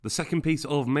The second piece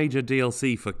of major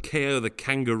DLC for Kao the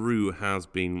Kangaroo has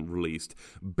been released.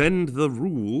 Bend the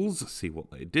Roo'les, see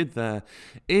what they did there,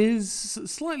 is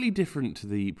slightly different to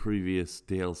the previous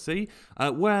DLC,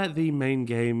 where the main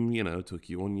game, took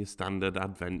you on your standard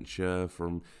adventure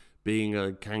from being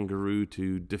a kangaroo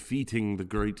to defeating the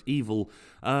great evil.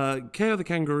 Kao the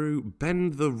Kangaroo,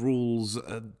 Bend the Roo'les,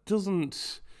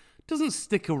 doesn't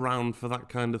stick around for that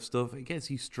kind of stuff. It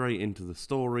gets you straight into the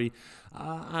story,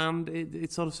 and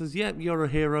it sort of says, yeah, you're a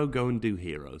hero, go and do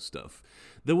hero stuff.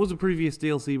 There was a previous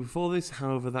DLC before this,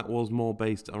 however, that was more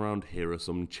based around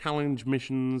hero-some challenge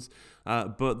missions,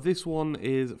 but this one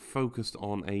is focused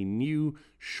on a new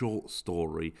short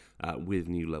story with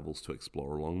new levels to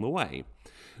explore along the way.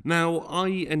 Now, I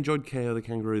enjoyed Kao the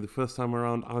Kangaroo the first time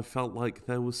around. I felt like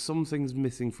there was some things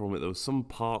missing from it. There were some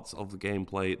parts of the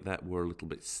gameplay that were a little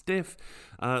bit stiff.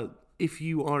 If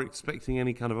you are expecting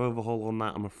any kind of overhaul on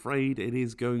that, I'm afraid it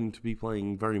is going to be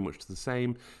playing very much the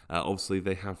same. Obviously,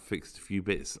 they have fixed a few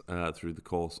bits through the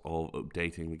course of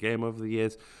updating the game over the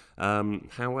years.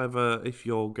 However, if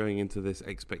you're going into this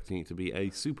expecting it to be a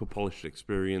super polished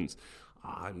experience,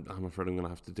 I'm afraid I'm going to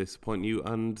have to disappoint you,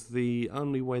 and the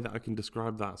only way that I can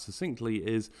describe that succinctly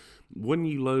is when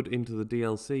you load into the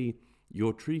DLC,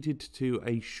 you're treated to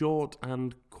a short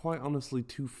and, quite honestly,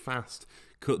 too fast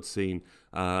cutscene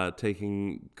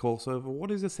taking course over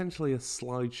what is essentially a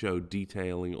slideshow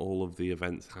detailing all of the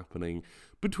events happening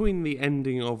between the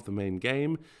ending of the main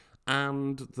game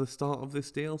and the start of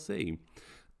this DLC.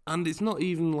 And it's not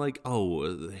even like,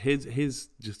 here's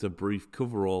just a brief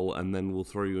coverall and then we'll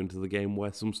throw you into the game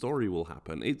where some story will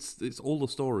happen. It's all the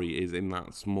story is in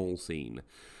that small scene.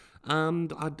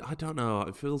 And I don't know,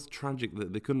 it feels tragic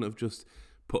that they couldn't have just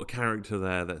put a character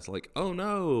there that's like, oh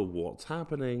no, what's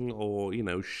happening? Or,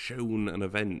 shown an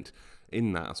event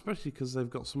in that, especially because they've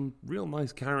got some real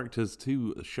nice characters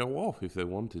to show off if they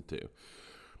wanted to.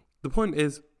 The point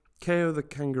is, Kao the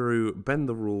Kangaroo, Bend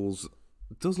the Roo'les,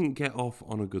 doesn't get off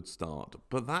on a good start,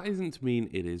 but that isn't to mean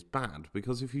it is bad,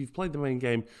 because if you've played the main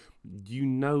game, you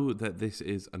know that this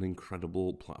is an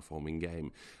incredible platforming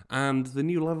game, and the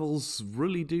new levels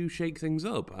really do shake things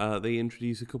up. They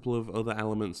introduce a couple of other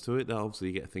elements to it. Obviously,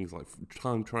 you get things like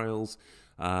time trials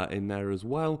in there as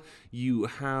well. You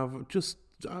have just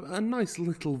a nice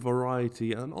little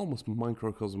variety, an almost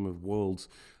microcosm of worlds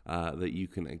that you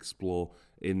can explore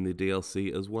in the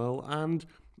DLC as well, and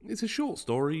it's a short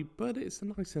story, but it's a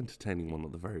nice entertaining one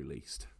at the very least.